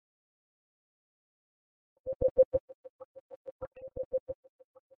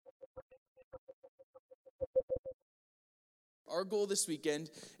our goal this weekend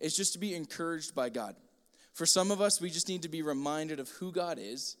is just to be encouraged by God. For some of us, we just need to be reminded of who God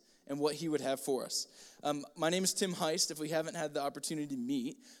is and what he would have for us. My name is Tim Heist, if we haven't had the opportunity to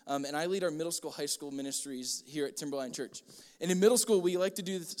meet, and I lead our middle school, high school ministries here at Timberline Church. And in middle school, we like to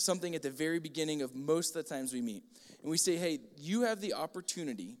do something at the very beginning of most of the times we meet. And we say, hey, you have the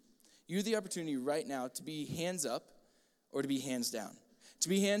opportunity right now to be hands up or to be hands down. To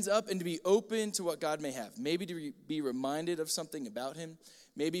be hands up and to be open to what God may have. Maybe to be reminded of something about him.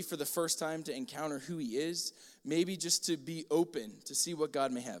 Maybe for the first time to encounter who he is. Maybe just to be open to see what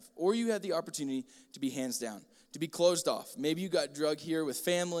God may have. Or you had the opportunity to be hands down, to be closed off. Maybe you got drugged here with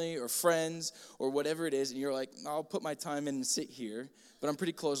family or friends or whatever it is, and you're like, I'll put my time in and sit here, but I'm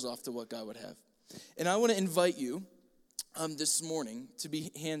pretty closed off to what God would have. And I want to invite you this morning to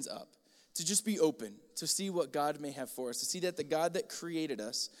be hands up, to just be open, to see what God may have for us, to see that the God that created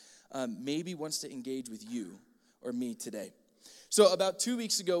us maybe wants to engage with you or me today. So about 2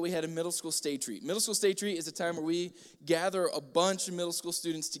 weeks ago, we had a middle school stay treat. Middle school stay treat is a time where we gather a bunch of middle school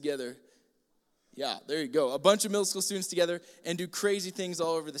students together. Yeah, there you go. A bunch of middle school students together and do crazy things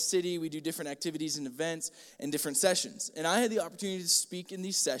all over the city. We do different activities and events and different sessions. And I had the opportunity to speak in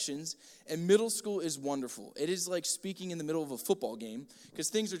these sessions, and middle school is wonderful. It is like speaking in the middle of a football game because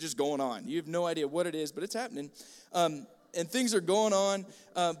things are just going on. You have no idea what it is, but it's happening. And things are going on.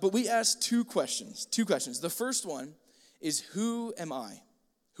 But we asked two questions. The first one is, who am I?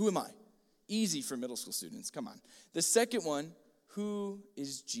 Who am I? Easy for middle school students. Come on. The second one, who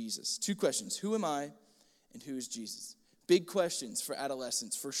is Jesus? Two questions. Who am I and who is Jesus? Big questions for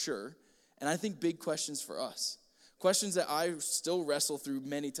adolescents, for sure. And I think big questions for us. Questions that I still wrestle through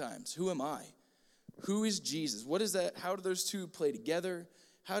many times. Who am I? Who is Jesus? What is that? How do those two play together?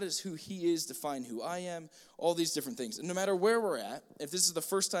 How does who he is define who I am? All these different things. And no matter where we're at, if this is the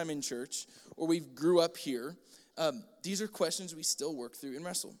first time in church or we grew up here, these are questions we still work through and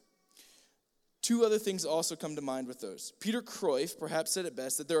wrestle. Two other things also come to mind with those. Peter Cruyff perhaps said it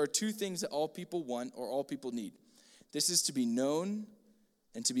best, that there are two things that all people want or all people need. This is to be known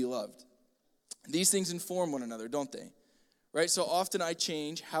and to be loved. These things inform one another, don't they? Right? So often I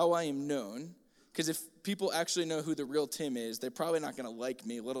change how I am known, because if people actually know who the real Tim is, they're probably not going to like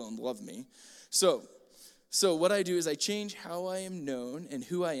me, let alone love me. So what I do is I change how I am known and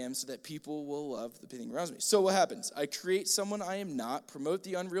who I am so that people will love the thing around me. So what happens? I create someone I am not, promote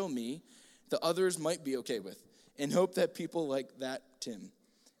the unreal me that others might be okay with, and hope that people like that Tim.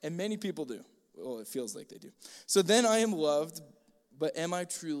 And many people do. Well, it feels like they do. So then I am loved, but am I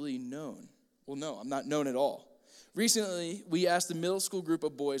truly known? Well, no, I'm not known at all. Recently, we asked a middle school group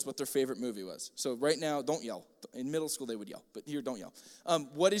of boys what their favorite movie was. So right now, don't yell. In middle school, they would yell, but here, don't yell.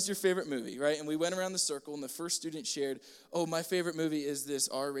 What is your favorite movie, right? And we went around the circle, and the first student shared, oh, my favorite movie is this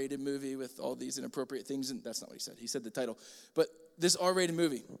R-rated movie with all these inappropriate things. And that's not what he said. He said the title. But this R-rated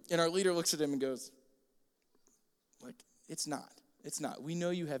movie. And our leader looks at him and goes, like, it's not. It's not. We know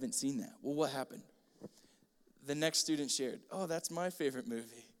you haven't seen that. Well, what happened? The next student shared, oh, that's my favorite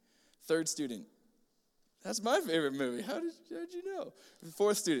movie. Third student, that's my favorite movie. How did you know? The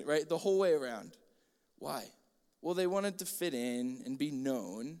fourth student, right? The whole way around. Why? Well, they wanted to fit in and be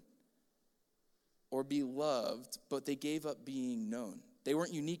known or be loved, but they gave up being known. They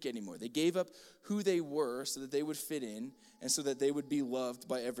weren't unique anymore. They gave up who they were so that they would fit in and so that they would be loved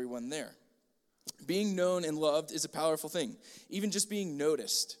by everyone there. Being known and loved is a powerful thing. Even just being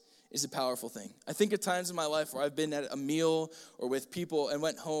noticed is a powerful thing. I think of times in my life where I've been at a meal or with people and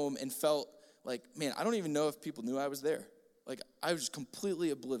went home and felt like, man, I don't even know if people knew I was there. Like, I was completely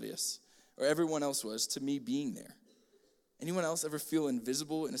oblivious, or everyone else was, to me being there. Anyone else ever feel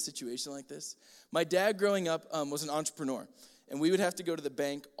invisible in a situation like this? My dad growing up was an entrepreneur, and we would have to go to the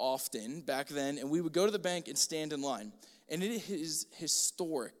bank often back then, and we would go to the bank and stand in line. And it is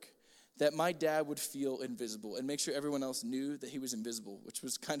historic that my dad would feel invisible and make sure everyone else knew that he was invisible, which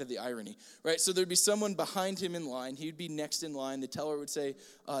was kind of the irony, right? So there'd be someone behind him in line. He would be next in line. The teller would say,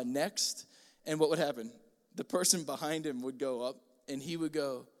 next. And what would happen? The person behind him would go up, and he would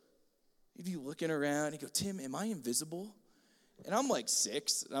go, he'd be looking around. He'd go, Tim, am I invisible? And I'm like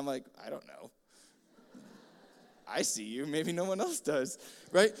 6, and I'm like, I don't know. I see you. Maybe no one else does,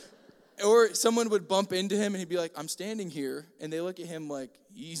 right? Or someone would bump into him, and he'd be like, I'm standing here. And they look at him like,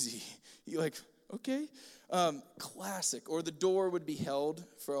 easy. You're like, okay. Classic. Or the door would be held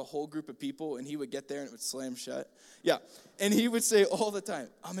for a whole group of people, and he would get there, and it would slam shut. Yeah. And he would say all the time,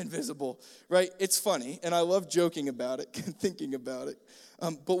 I'm invisible, right? It's funny, and I love joking about it and thinking about it.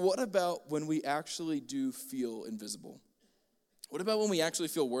 But what about when we actually do feel invisible? What about when we actually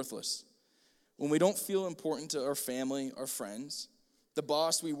feel worthless? When we don't feel important to our family, our friends, the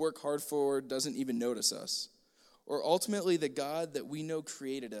boss we work hard for doesn't even notice us, or ultimately the God that we know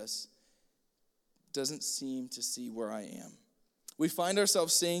created us doesn't seem to see where I am. We find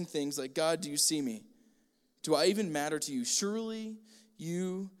ourselves saying things like, God, do you see me? Do I even matter to you? Surely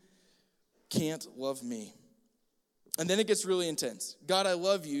you can't love me. And then it gets really intense. God, I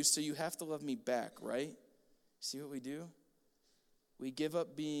love you, so you have to love me back, right? See what we do? We give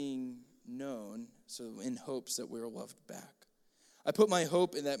up being known so in hopes that we're loved back. I put my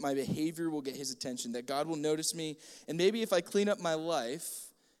hope in that my behavior will get his attention, that God will notice me, and maybe if I clean up my life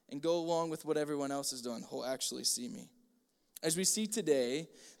and go along with what everyone else has done, he'll actually see me. As we see today,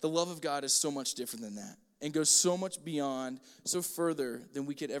 the love of God is so much different than that and goes so much beyond, so further than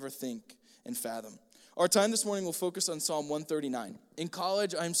we could ever think and fathom. Our time this morning will focus on Psalm 139. In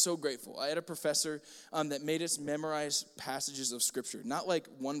college, I'm so grateful. I had a professor that made us memorize passages of Scripture. Not like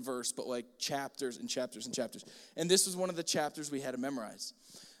one verse, but like chapters and chapters and chapters. And this was one of the chapters we had to memorize.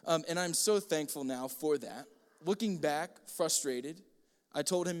 And I'm so thankful now for that. Looking back, frustrated, I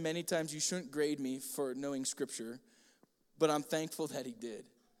told him many times, you shouldn't grade me for knowing Scripture. But I'm thankful that he did.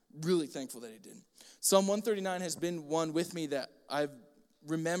 Really thankful that he did. Psalm 139 has been one with me that I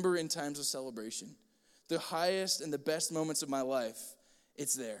remember in times of celebration. The highest and the best moments of my life,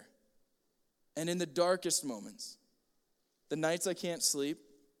 it's there. And in the darkest moments, the nights I can't sleep,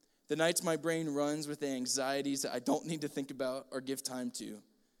 the nights my brain runs with the anxieties that I don't need to think about or give time to,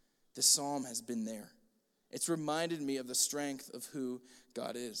 the psalm has been there. It's reminded me of the strength of who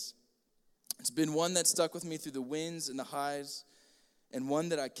God is. It's been one that stuck with me through the wins and the highs, and one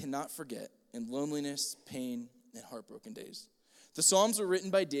that I cannot forget in loneliness, pain, and heartbroken days. The Psalms were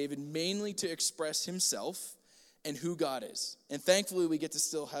written by David mainly to express himself and who God is. And thankfully, we get to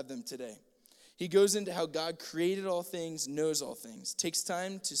still have them today. He goes into how God created all things, knows all things, takes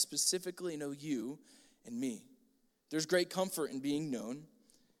time to specifically know you and me. There's great comfort in being known,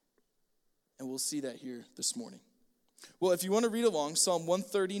 and we'll see that here this morning. Well, if you want to read along, Psalm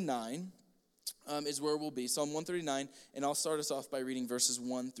 139 is where we'll be. Psalm 139, and I'll start us off by reading verses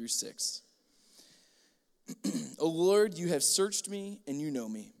 1 through 6. O Lord, you have searched me and you know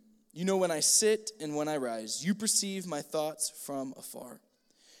me. You know when I sit and when I rise. You perceive my thoughts from afar.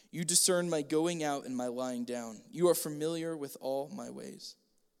 You discern my going out and my lying down. You are familiar with all my ways.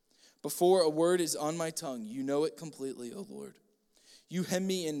 Before a word is on my tongue, you know it completely, O Lord. You hem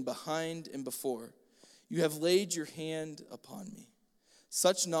me in behind and before. You have laid your hand upon me.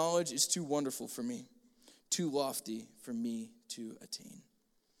 Such knowledge is too wonderful for me, too lofty for me to attain.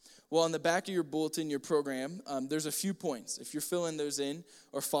 Well, on the back of your bulletin, your program, there's a few points. If you're filling those in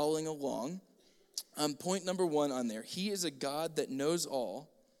or following along, point number 1 on there. He is a God that knows all,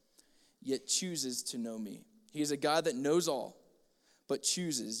 yet chooses to know me. He is a God that knows all, but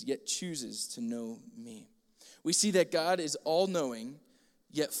yet chooses to know me. We see that God is all-knowing,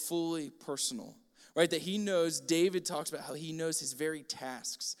 yet fully personal. Right? That he knows, David talks about how he knows his very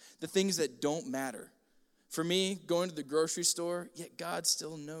tasks, the things that don't matter. For me, going to the grocery store, yet God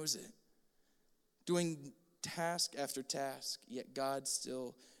still knows it. Doing task after task, yet God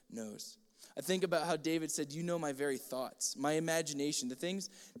still knows. I think about how David said, you know my very thoughts, my imagination, the things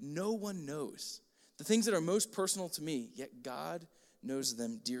no one knows, the things that are most personal to me, yet God knows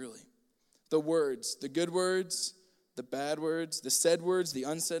them dearly. The words, the good words, the bad words, the said words, the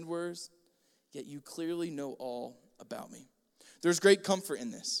unsaid words, yet you clearly know all about me. There's great comfort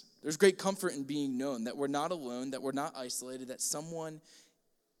in this. There's great comfort in being known, that we're not alone, that we're not isolated, that someone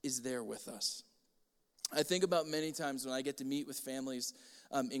is there with us. I think about many times when I get to meet with families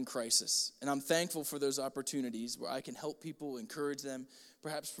in crisis, and I'm thankful for those opportunities where I can help people, encourage them,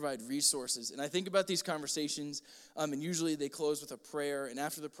 perhaps provide resources. And I think about these conversations, and usually they close with a prayer, and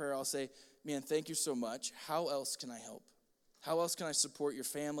after the prayer I'll say, man, thank you so much. How else can I help? How else can I support your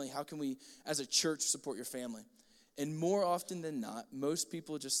family? How can we, as a church, support your family? And more often than not, most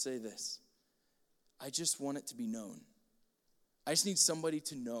people just say this: I just want it to be known. I just need somebody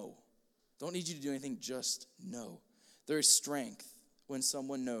to know. Don't need you to do anything, just know. There is strength when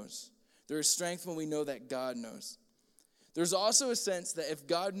someone knows. There is strength when we know that God knows. There's also a sense that if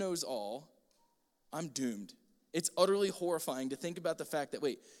God knows all, I'm doomed. It's utterly horrifying to think about the fact that,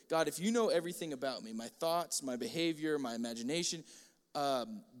 wait, God, if you know everything about me, my thoughts, my behavior, my imagination,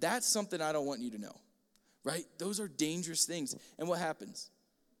 that's something I don't want you to know. Right? Those are dangerous things. And what happens?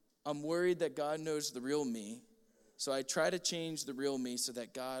 I'm worried that God knows the real me, so I try to change the real me so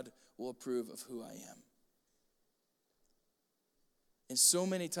that God will approve of who I am. And so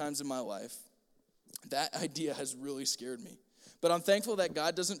many times in my life, that idea has really scared me. But I'm thankful that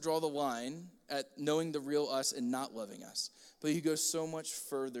God doesn't draw the line at knowing the real us and not loving us. But he goes so much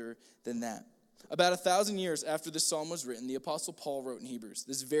further than that. About 1,000 years after this psalm was written, the Apostle Paul wrote in Hebrews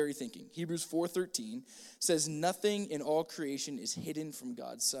this very thinking. Hebrews 4:13 says, "Nothing in all creation is hidden from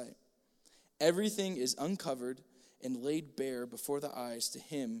God's sight. Everything is uncovered and laid bare before the eyes to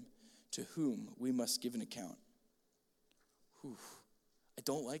him to whom we must give an account." Whew. I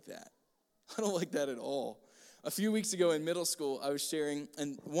don't like that. I don't like that at all. A few weeks ago in middle school, I was sharing,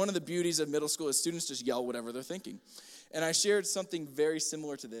 and one of the beauties of middle school is students just yell whatever they're thinking. And I shared something very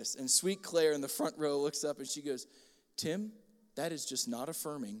similar to this. And sweet Claire in the front row looks up and she goes, "Tim, that is just not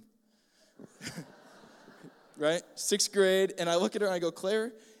affirming." Right? 6th grade. And I look at her and I go,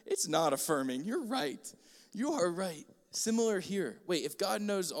 "Claire, it's not affirming. You're right. You are right." Similar here. Wait, if God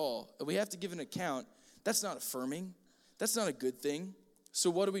knows all and we have to give an account, that's not affirming. That's not a good thing. So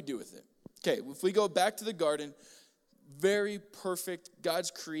what do we do with it? Okay, if we go back to the garden, very perfect.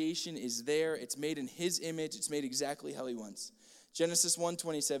 God's creation is there. It's made in his image. It's made exactly how he wants. Genesis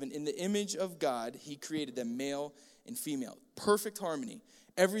 1:27, in the image of God, he created them male and female. Perfect harmony.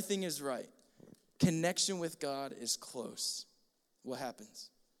 Everything is right. Connection with God is close. What happens?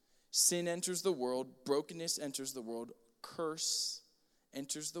 Sin enters the world. Brokenness enters the world. Curse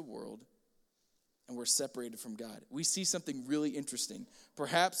enters the world. And we're separated from God. We see something really interesting.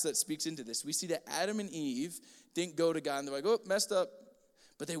 Perhaps that speaks into this. We see that Adam and Eve didn't go to God and they're like, "Oh, messed up."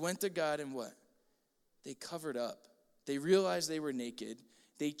 But they went to God and what? They covered up. They realized they were naked.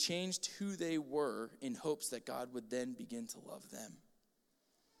 They changed who they were in hopes that God would then begin to love them.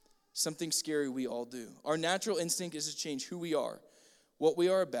 Something scary we all do. Our natural instinct is to change who we are, what we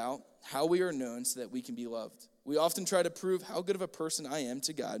are about, how we are known so that we can be loved. We often try to prove how good of a person I am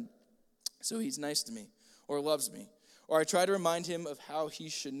to God so he's nice to me or loves me. Or I try to remind him of how he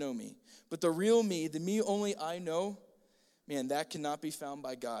should know me. But the real me, the me only I know, man, that cannot be found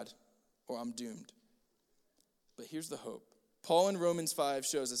by God or I'm doomed. But here's the hope. Paul in Romans 5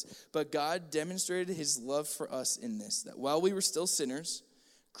 shows us, "But God demonstrated his love for us in this, that while we were still sinners,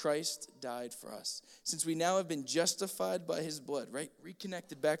 Christ died for us. Since we now have been justified by his blood," right?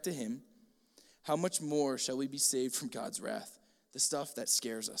 Reconnected back to him, "how much more shall we be saved from God's wrath?" The stuff that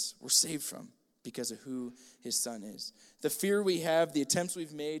scares us, we're saved from because of who his son is. The fear we have, the attempts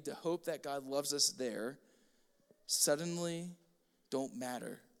we've made to hope that God loves us there, suddenly don't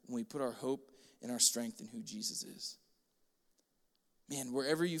matter when we put our hope and our strength in who Jesus is. Man,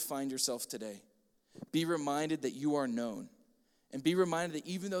 wherever you find yourself today, be reminded that you are known. And be reminded that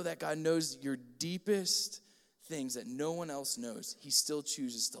even though that God knows your deepest things that no one else knows, he still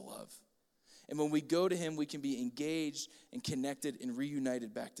chooses to love. And when we go to him, we can be engaged and connected and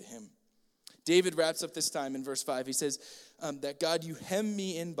reunited back to him. David wraps up this time in verse 5. He says that God, you hem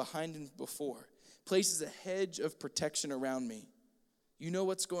me in behind and before, places a hedge of protection around me. You know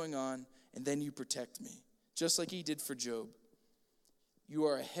what's going on, and then you protect me, just like he did for Job. You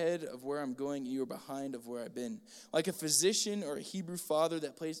are ahead of where I'm going, and you are behind of where I've been. Like a physician or a Hebrew father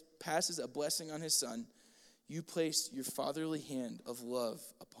that passes a blessing on his son, you place your fatherly hand of love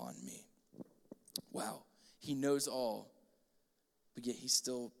upon me. Wow, he knows all, but yet he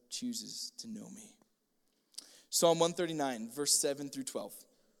still chooses to know me. Psalm 139, verse 7 through 12.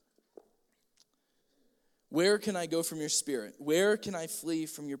 Where can I go from your spirit? Where can I flee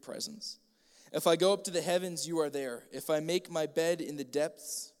from your presence? If I go up to the heavens, you are there. If I make my bed in the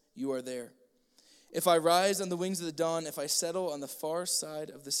depths, you are there. If I rise on the wings of the dawn, if I settle on the far side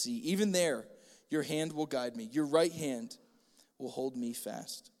of the sea, even there, your hand will guide me. Your right hand will hold me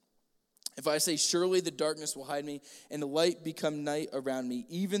fast. If I say, surely the darkness will hide me, and the light become night around me,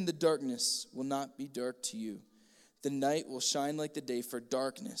 even the darkness will not be dark to you. The night will shine like the day, for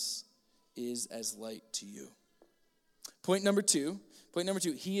darkness is as light to you. Point number two,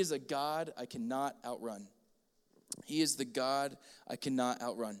 he is a God I cannot outrun. He is the God I cannot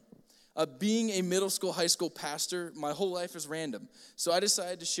outrun. Being a middle school, high school pastor, my whole life is random. So I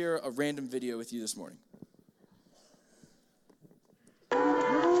decided to share a random video with you this morning.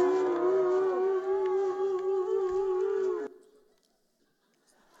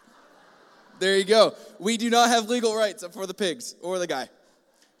 There you go. We do not have legal rights for the pigs or the guy.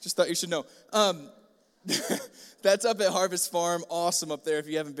 Just thought you should know. That's up at Harvest Farm. Awesome up there. If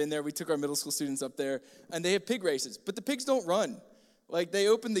you haven't been there, we took our middle school students up there. And they have pig races. But the pigs don't run. Like, they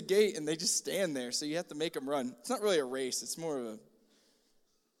open the gate and they just stand there. So you have to make them run. It's not really a race. It's more of a,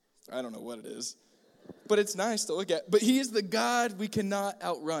 I don't know what it is. But it's nice to look at. But he is the God we cannot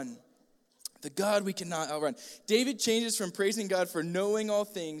outrun. The God we cannot outrun. David changes from praising God for knowing all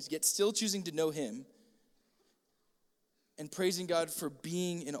things, yet still choosing to know him, and praising God for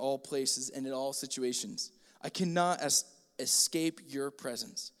being in all places and in all situations. I cannot escape your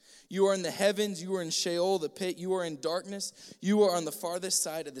presence. You are in the heavens, you are in Sheol, the pit, you are in darkness, you are on the farthest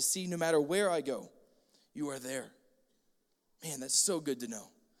side of the sea. No matter where I go, you are there. Man, that's so good to know.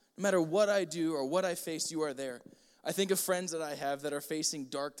 No matter what I do or what I face, you are there. I think of friends that I have that are facing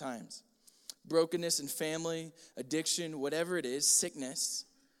dark times, brokenness in family, addiction, whatever it is, sickness,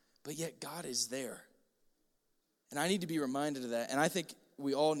 but yet God is there. And I need to be reminded of that, and I think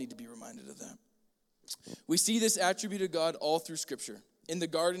we all need to be reminded of that. We see this attribute of God all through Scripture. In the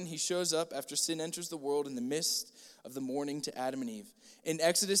garden, he shows up after sin enters the world in the midst of the morning to Adam and Eve. In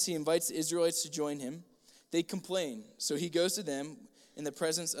Exodus, he invites the Israelites to join him. They complain, so he goes to them in the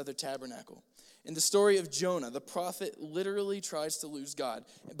presence of their tabernacle. In the story of Jonah, the prophet literally tries to lose God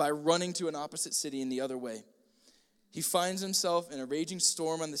by running to an opposite city in the other way. He finds himself in a raging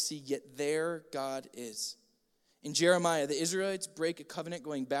storm on the sea, yet there God is. In Jeremiah, the Israelites break a covenant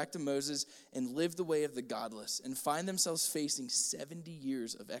going back to Moses and live the way of the godless and find themselves facing 70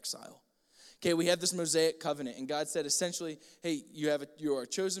 years of exile. Okay, we have this Mosaic covenant, and God said essentially, hey, you are a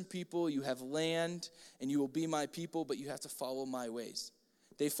chosen people, you have land, and you will be my people, but you have to follow my ways.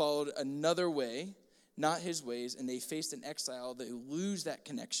 They followed another way, not his ways, and they faced an exile. They lose that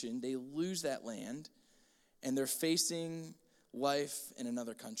connection, they lose that land, and they're facing life in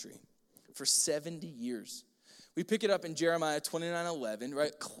another country for 70 years. We pick it up in Jeremiah 29:11,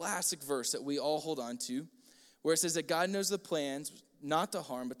 right? Classic verse that we all hold on to, where it says that God knows the plans not to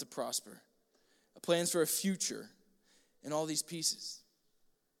harm but to prosper, plans for a future, and all these pieces.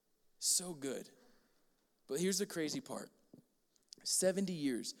 So good. But here's the crazy part. 70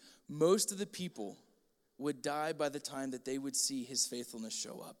 years. Most of the people would die by the time that they would see his faithfulness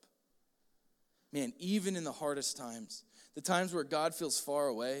show up. Man, even in the hardest times, the times where God feels far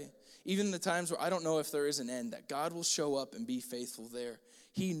away, even the times where I don't know if there is an end, that God will show up and be faithful there.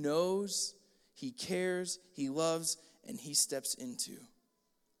 He knows, he cares, he loves, and he steps into.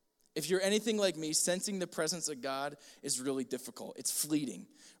 If you're anything like me, sensing the presence of God is really difficult. It's fleeting,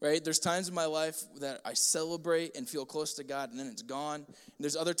 right? There's times in my life that I celebrate and feel close to God, and then it's gone. And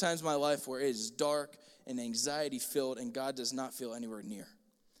there's other times in my life where it is dark and anxiety-filled, and God does not feel anywhere near.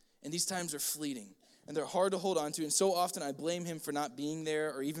 And these times are fleeting, and they're hard to hold on to, and so often I blame him for not being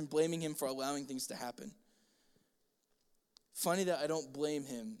there or even blaming him for allowing things to happen. Funny that I don't blame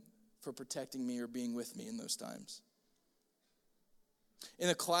him for protecting me or being with me in those times. In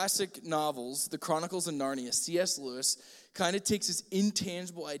the classic novels, The Chronicles of Narnia, C.S. Lewis kind of takes this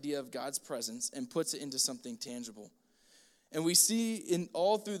intangible idea of God's presence and puts it into something tangible. And we see in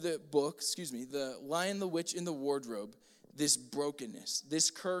all through the book, The Lion, the Witch, and the Wardrobe, this brokenness, this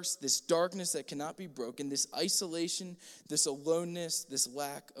curse, this darkness that cannot be broken, this isolation, this aloneness, this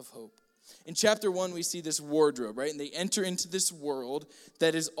lack of hope. In chapter 1, we see this wardrobe, right? And they enter into this world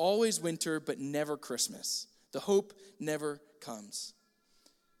that is always winter but never Christmas. The hope never comes.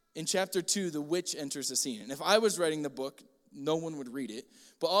 In chapter 2, the witch enters the scene. And if I was writing the book, no one would read it.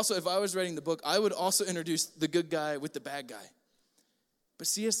 But also, if I was writing the book, I would also introduce the good guy with the bad guy. But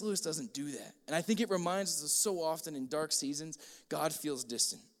C.S. Lewis doesn't do that. And I think it reminds us that so often in dark seasons, God feels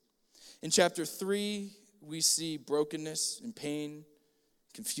distant. In chapter 3, we see brokenness and pain,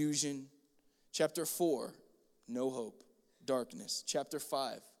 confusion. Chapter 4, no hope, darkness. Chapter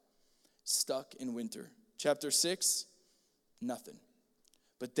 5, stuck in winter. Chapter 6, nothing.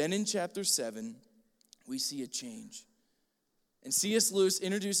 But then in chapter 7, we see a change. And C.S. Lewis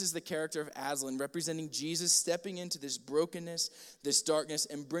introduces the character of Aslan, representing Jesus stepping into this brokenness, this darkness,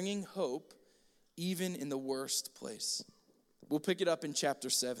 and bringing hope even in the worst place. We'll pick it up in chapter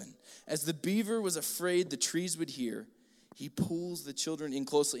 7. As the beaver was afraid the trees would hear, he pulls the children in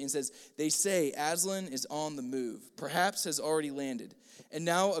closely and says, "They say Aslan is on the move, perhaps has already landed." And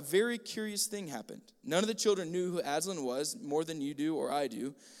now a very curious thing happened. None of the children knew who Aslan was more than you do or I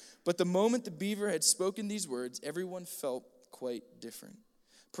do. But the moment the beaver had spoken these words, everyone felt quite different.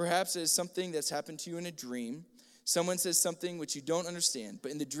 Perhaps it is something that's happened to you in a dream. Someone says something which you don't understand,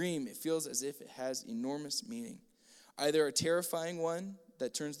 but in the dream it feels as if it has enormous meaning. Either a terrifying one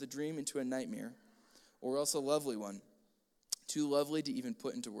that turns the dream into a nightmare, or else a lovely one, too lovely to even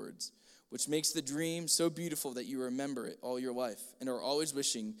put into words, which makes the dream so beautiful that you remember it all your life and are always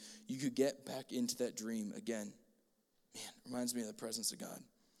wishing you could get back into that dream again. Man, reminds me of the presence of God.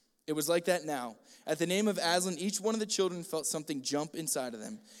 It was like that now. At the name of Aslan, each one of the children felt something jump inside of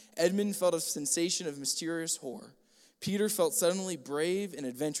them. Edmund felt a sensation of mysterious horror. Peter felt suddenly brave and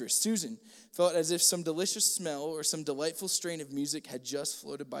adventurous. Susan felt as if some delicious smell or some delightful strain of music had just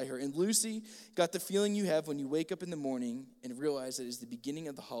floated by her. And Lucy got the feeling you have when you wake up in the morning and realize it is the beginning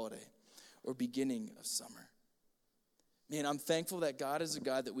of the holiday or beginning of summer. Man, I'm thankful that God is a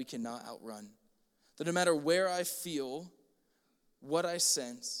God that we cannot outrun. That no matter where I feel, what I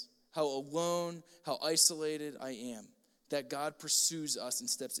sense, how alone, how isolated I am, that God pursues us and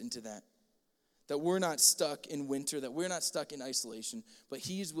steps into that. That we're not stuck in winter, that we're not stuck in isolation, but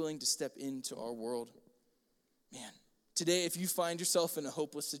he is willing to step into our world. Man, today if you find yourself in a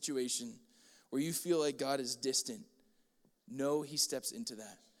hopeless situation where you feel like God is distant, know he steps into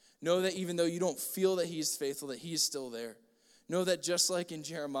that. Know that even though you don't feel that he is faithful, that he is still there. Know that just like in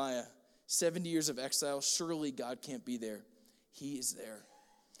Jeremiah, 70 years of exile, surely God can't be there. He is there.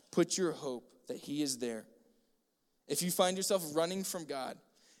 Put your hope that he is there. If you find yourself running from God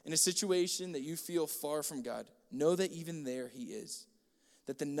in a situation that you feel far from God, know that even there he is.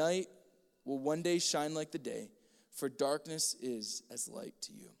 That the night will one day shine like the day, for darkness is as light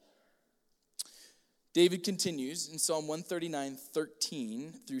to you. David continues in Psalm 139,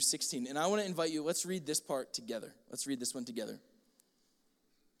 13 through 16. And I want to invite you, let's read this part together. Let's read this one together.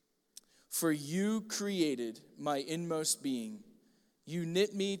 For you created my inmost being. You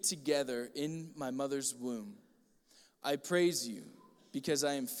knit me together in my mother's womb. I praise you because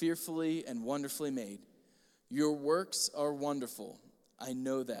I am fearfully and wonderfully made. Your works are wonderful. I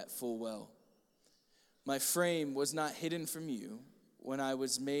know that full well. My frame was not hidden from you when I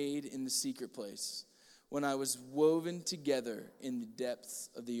was made in the secret place, when I was woven together in the depths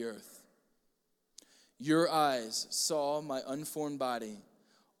of the earth. Your eyes saw my unformed body.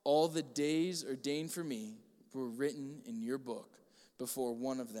 All the days ordained for me were written in your book before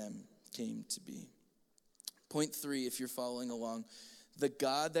one of them came to be. Point 3, if you're following along. The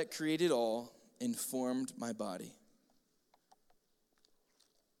God that created all informed my body.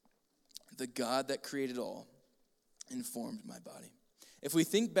 The God that created all informed my body. If we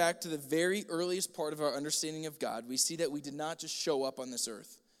think back to the very earliest part of our understanding of God, we see that we did not just show up on this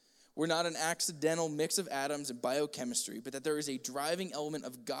earth. We're not an accidental mix of atoms and biochemistry, but that there is a driving element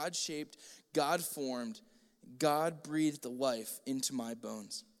of God-shaped, God-formed, God-breathed life into my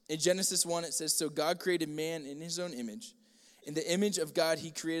bones. In Genesis 1, it says, so God created man in his own image. In the image of God,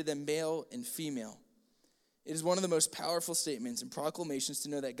 he created them male and female. It is one of the most powerful statements and proclamations to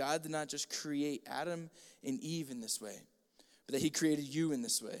know that God did not just create Adam and Eve in this way, but that he created you in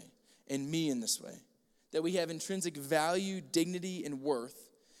this way and me in this way. That we have intrinsic value, dignity, and worth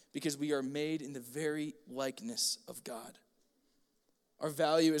because we are made in the very likeness of God. Our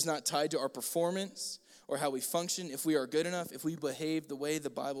value is not tied to our performance or how we function, if we are good enough, if we behave the way the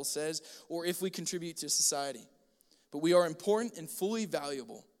Bible says, or if we contribute to society. But we are important and fully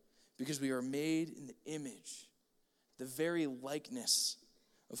valuable because we are made in the image, the very likeness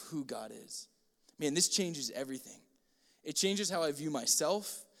of who God is. Man, this changes everything. It changes how I view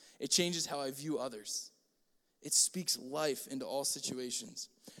myself. It changes how I view others. It speaks life into all situations.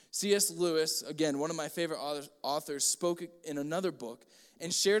 C.S. Lewis, again, one of my favorite authors, spoke in another book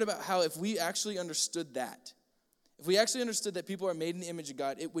and shared about how if we actually understood that, if we actually understood that people are made in the image of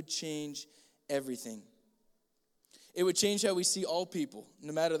God, it would change everything. It would change how we see all people,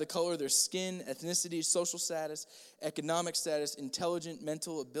 no matter the color of their skin, ethnicity, social status, economic status, intelligent,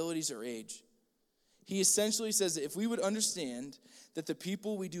 mental abilities, or age. He essentially says that if we would understand that the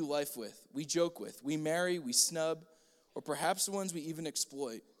people we do life with, we joke with, we marry, we snub, or perhaps the ones we even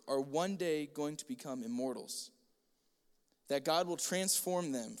exploit, are one day going to become immortals. That God will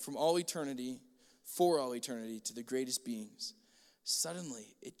transform them from all eternity, for all eternity, to the greatest beings.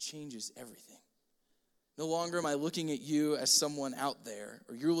 Suddenly, it changes everything. No longer am I looking at you as someone out there,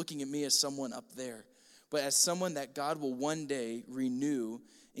 or you're looking at me as someone up there, but as someone that God will one day renew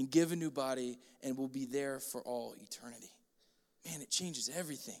and give a new body and will be there for all eternity. Man, it changes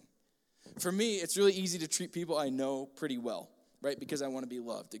everything. For me, it's really easy to treat people I know pretty well, right? Because I want to be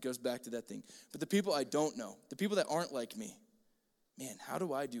loved. It goes back to that thing. But the people I don't know, the people that aren't like me, man, how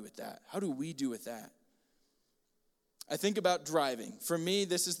do I do with that? How do we do with that? I think about driving. For me,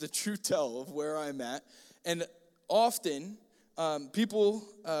 this is the true tell of where I'm at. And often, people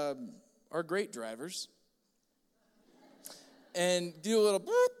are great drivers and do a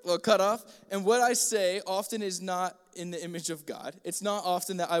little cut off. And what I say often is not in the image of God. It's not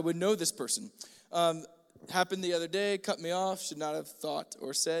often that I would know this person. Happened the other day, cut me off, should not have thought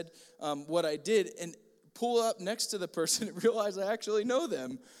or said what I did, and pull up next to the person and realize I actually know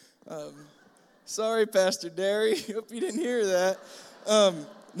them. Sorry, Pastor Derry. Hope you didn't hear that.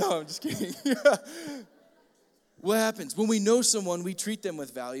 No, I'm just kidding. What happens? When we know someone, we treat them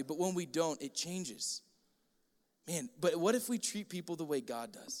with value, but when we don't, it changes. Man, but what if we treat people the way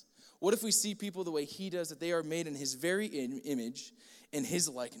God does? What if we see people the way he does, that they are made in his very image, in his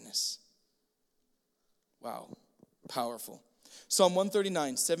likeness? Wow, powerful. Psalm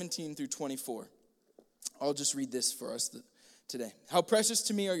 139, 17 through 24. I'll just read this for us today. How precious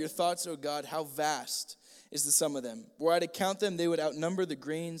to me are your thoughts, O God, how vast is the sum of them. Were I to count them, they would outnumber the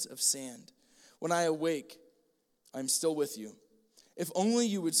grains of sand. When I awake, I am still with you. If only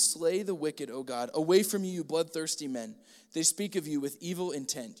you would slay the wicked, O God. Away from you, you bloodthirsty men. They speak of you with evil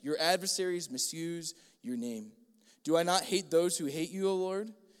intent. Your adversaries misuse your name. Do I not hate those who hate you, O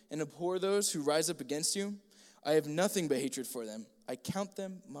Lord, and abhor those who rise up against you? I have nothing but hatred for them. I count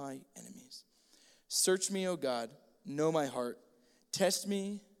them my enemies. Search me, O God, know my heart. Test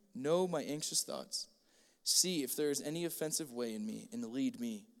me, know my anxious thoughts. See if there is any offensive way in me, and lead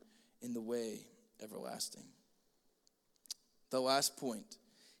me in the way everlasting. The last point,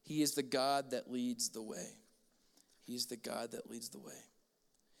 he is the God that leads the way. He is the God that leads the way.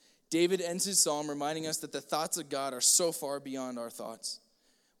 David ends his psalm reminding us that the thoughts of God are so far beyond our thoughts.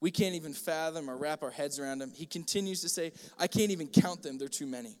 We can't even fathom or wrap our heads around them. He continues to say, I can't even count them, they're too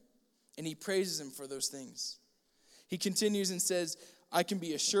many. And he praises him for those things. He continues and says, I can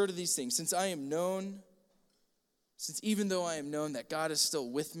be assured of these things, since even though I am known that God is still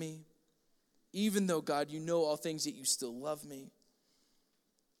with me, even though, God, you know all things, yet you still love me,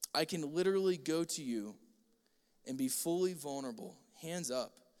 I can literally go to you and be fully vulnerable, hands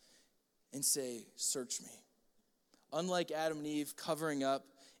up, and say, search me. Unlike Adam and Eve covering up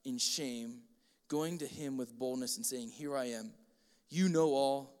in shame, going to him with boldness and saying, here I am. You know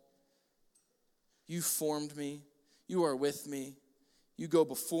all. You formed me. You are with me. You go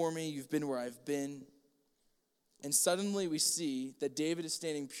before me. You've been where I've been. And suddenly we see that David is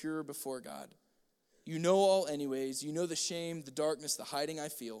standing pure before God. You know all anyways. You know the shame, the darkness, the hiding I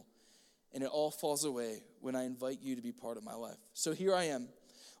feel. And it all falls away when I invite you to be part of my life. So here I am,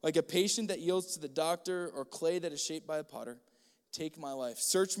 like a patient that yields to the doctor or clay that is shaped by a potter. Take my life.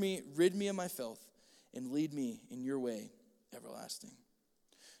 Search me, rid me of my filth, and lead me in your way everlasting.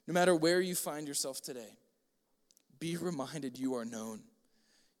 No matter where you find yourself today, be reminded you are known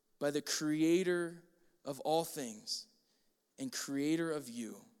by the creator of all things and creator of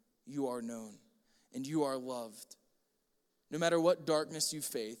you. You are known and you are loved. No matter what darkness you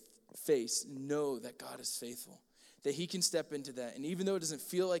face, know that God is faithful, that he can step into that. And even though it doesn't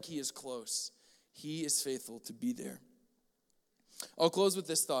feel like he is close, he is faithful to be there. I'll close with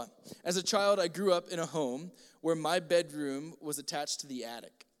this thought. As a child, I grew up in a home where my bedroom was attached to the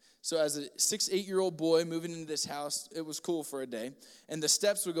attic. So as a 8-year-old boy moving into this house, it was cool for a day. And the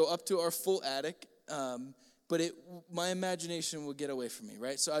steps would go up to our full attic, but my imagination would get away from me,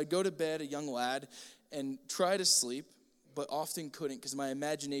 right? So I'd go to bed, a young lad, and try to sleep, but often couldn't because my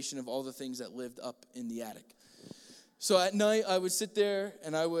imagination of all the things that lived up in the attic. So at night, I would sit there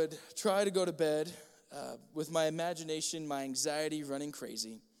and I would try to go to bed with my imagination, my anxiety running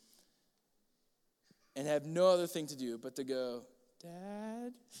crazy, and have no other thing to do but to go,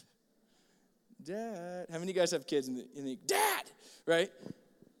 Dad. How many of you guys have kids and they Dad, right?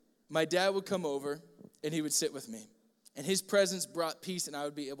 My dad would come over and he would sit with me. And his presence brought peace and I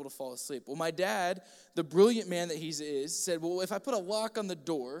would be able to fall asleep. Well, my dad, the brilliant man that he is, said, well, if I put a lock on the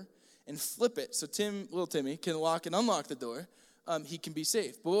door and flip it so little Timmy can lock and unlock the door, he can be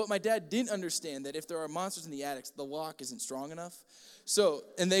safe. But what my dad didn't understand, that if there are monsters in the attics, the lock isn't strong enough. So,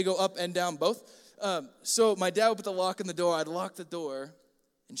 and they go up and down both. So my dad would put the lock on the door, I'd lock the door,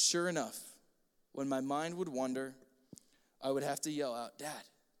 and sure enough, when my mind would wander, I would have to yell out, Dad,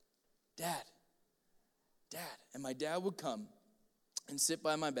 Dad, Dad. And my dad would come and sit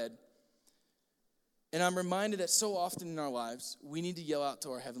by my bed. And I'm reminded that so often in our lives, we need to yell out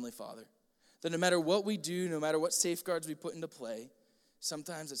to our Heavenly Father. That no matter what we do, no matter what safeguards we put into play,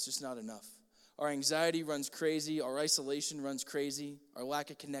 sometimes it's just not enough. Our anxiety runs crazy. Our isolation runs crazy. Our lack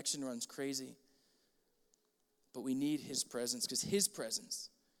of connection runs crazy. But we need his presence because his presence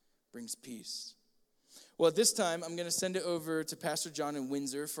brings peace. Well, at this time, I'm going to send it over to Pastor John in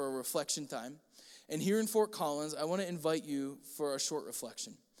Windsor for a reflection time. And here in Fort Collins, I want to invite you for a short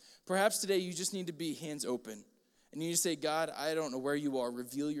reflection. Perhaps today you just need to be hands open. And you need to say, God, I don't know where you are.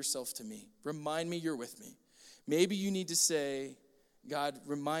 Reveal yourself to me. Remind me you're with me. Maybe you need to say, God,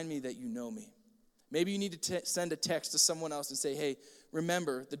 remind me that you know me. Maybe you need to send a text to someone else and say, hey,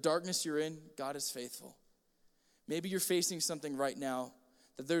 remember, the darkness you're in, God is faithful. Maybe you're facing something right now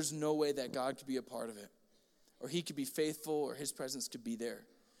that there's no way that God could be a part of it. Or he could be faithful or his presence could be there.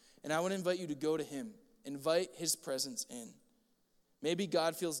 And I want to invite you to go to him. Invite his presence in. Maybe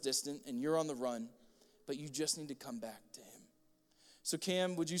God feels distant and you're on the run, but you just need to come back to him. So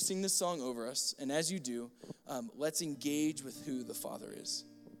Cam, would you sing this song over us? And as you do, let's engage with who the Father is.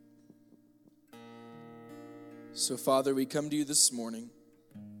 So Father, we come to you this morning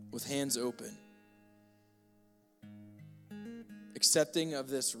with hands open, accepting of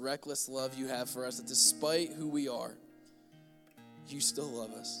this reckless love you have for us, that despite who we are, you still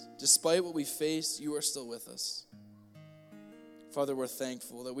love us. Despite what we face, you are still with us. Father, we're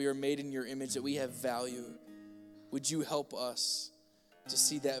thankful that we are made in your image, that we have value. Would you help us to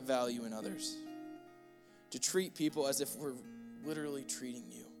see that value in others? To treat people as if we're literally treating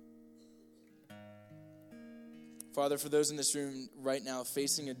you. Father, for those in this room right now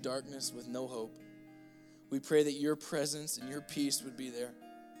facing a darkness with no hope, we pray that your presence and your peace would be there.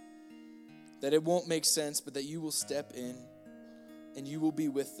 That it won't make sense, but that you will step in and you will be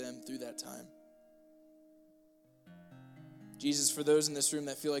with them through that time. Jesus, for those in this room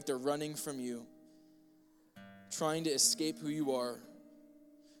that feel like they're running from you, trying to escape who you are,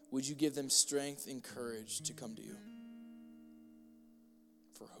 would you give them strength and courage to come to you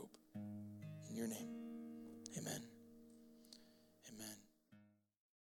for hope? In your name, amen.